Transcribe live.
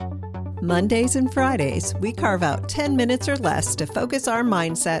Mondays and Fridays, we carve out 10 minutes or less to focus our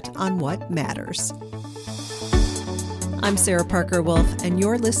mindset on what matters. I'm Sarah Parker Wolf, and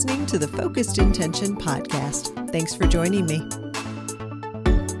you're listening to the Focused Intention Podcast. Thanks for joining me.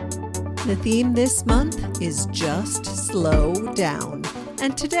 The theme this month is Just Slow Down,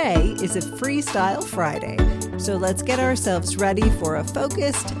 and today is a Freestyle Friday, so let's get ourselves ready for a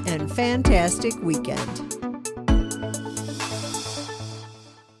focused and fantastic weekend.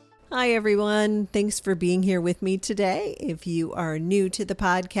 Hi, everyone. Thanks for being here with me today. If you are new to the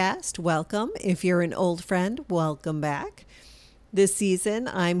podcast, welcome. If you're an old friend, welcome back. This season,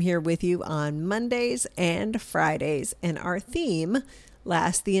 I'm here with you on Mondays and Fridays, and our theme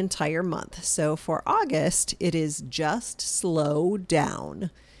lasts the entire month. So for August, it is Just Slow Down.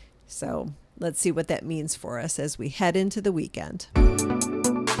 So let's see what that means for us as we head into the weekend.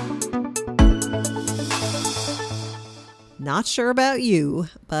 Not sure about you,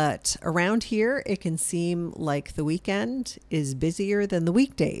 but around here, it can seem like the weekend is busier than the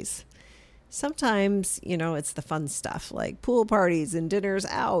weekdays. Sometimes, it's the fun stuff like pool parties and dinners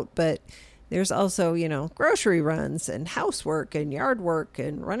out, but there's also, grocery runs and housework and yard work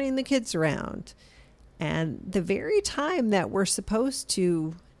and running the kids around. And the very time that we're supposed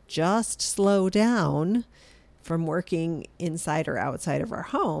to just slow down from working inside or outside of our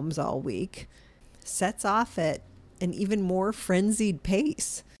homes all week sets off at an even more frenzied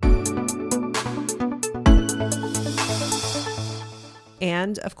pace.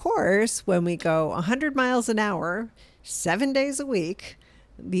 And of course, when we go 100 miles an hour, 7 days a week,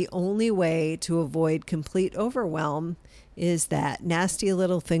 the only way to avoid complete overwhelm is that nasty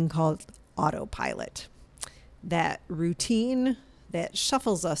little thing called autopilot. That routine that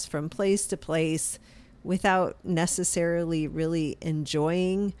shuffles us from place to place without necessarily really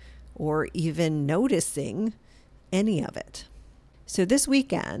enjoying or even noticing any of it. So this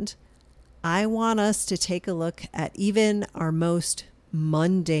weekend, I want us to take a look at even our most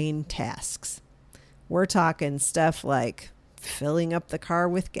mundane tasks. We're talking stuff like filling up the car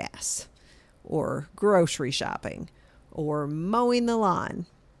with gas, or grocery shopping, or mowing the lawn.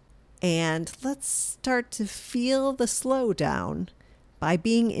 And let's start to feel the slowdown by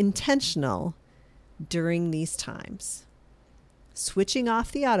being intentional during these times. Switching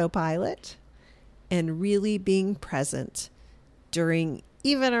off the autopilot and really being present during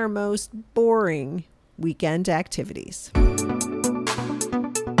even our most boring weekend activities.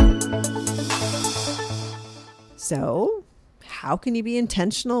 So, how can you be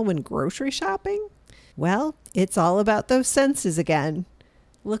intentional when grocery shopping? Well, it's all about those senses again.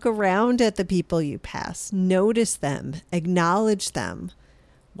 Look around at the people you pass, notice them, acknowledge them.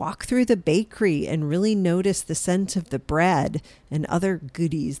 Walk through the bakery and really notice the scent of the bread and other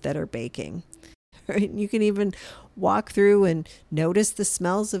goodies that are baking. Right? You can even walk through and notice the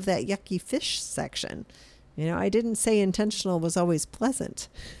smells of that yucky fish section. I didn't say intentional was always pleasant.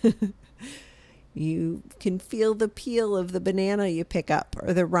 You can feel the peel of the banana you pick up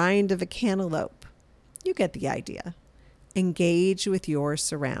or the rind of a cantaloupe. You get the idea. Engage with your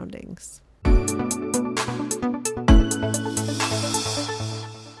surroundings.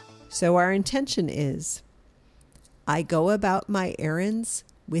 So our intention is, I go about my errands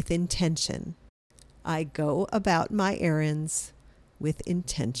with intention. I go about my errands with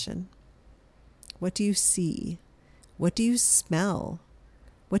intention. What do you see? What do you smell?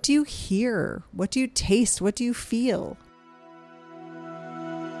 What do you hear? What do you taste? What do you feel?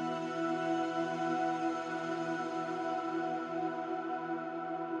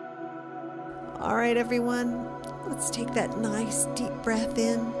 All right, everyone, let's take that nice deep breath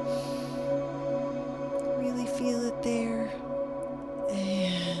in. Really feel it there.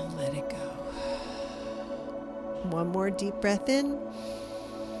 And let it go. One more deep breath in.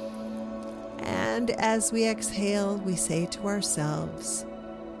 And as we exhale, we say to ourselves,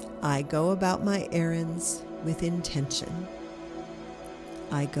 I go about my errands with intention.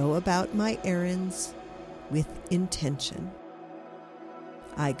 I go about my errands with intention.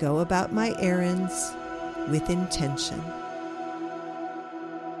 I go about my errands with intention.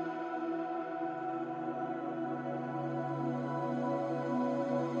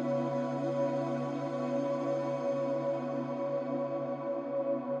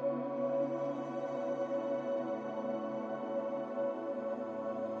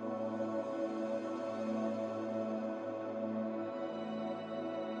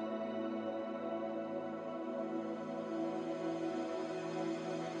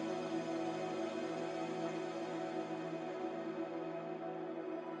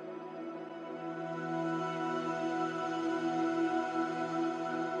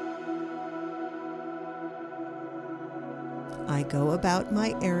 I go about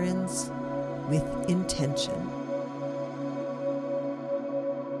my errands with intention.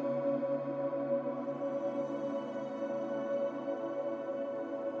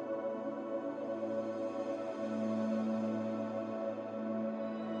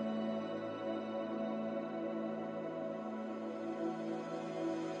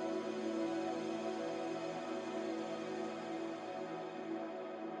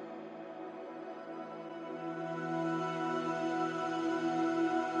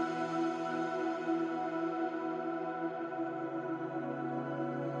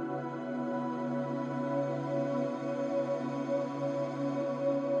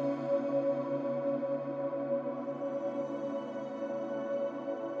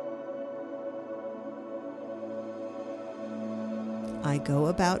 I go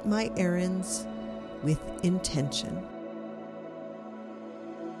about my errands with intention.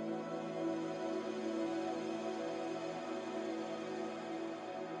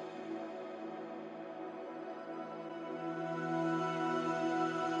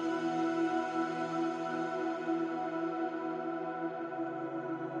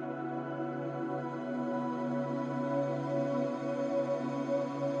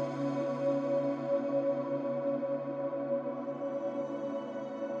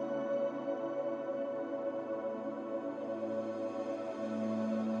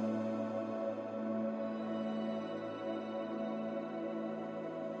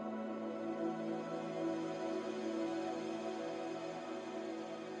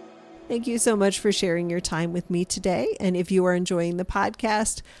 Thank you so much for sharing your time with me today. And if you are enjoying the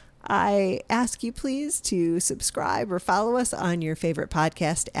podcast, I ask you please to subscribe or follow us on your favorite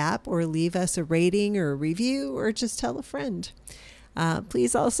podcast app, or leave us a rating or a review, or just tell a friend.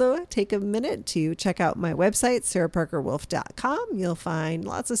 Please also take a minute to check out my website, sarahparkerwolf.com. You'll find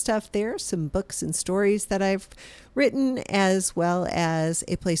lots of stuff there, some books and stories that I've written, as well as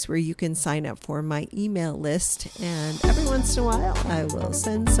a place where you can sign up for my email list. And every once in a while, I will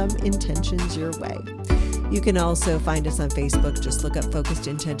send some intentions your way. You can also find us on Facebook. Just look up Focused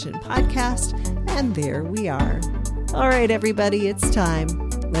Intention Podcast, and there we are. All right, everybody, it's time.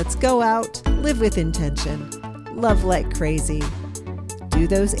 Let's go out, live with intention, love like crazy, do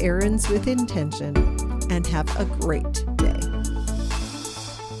those errands with intention, and have a great day.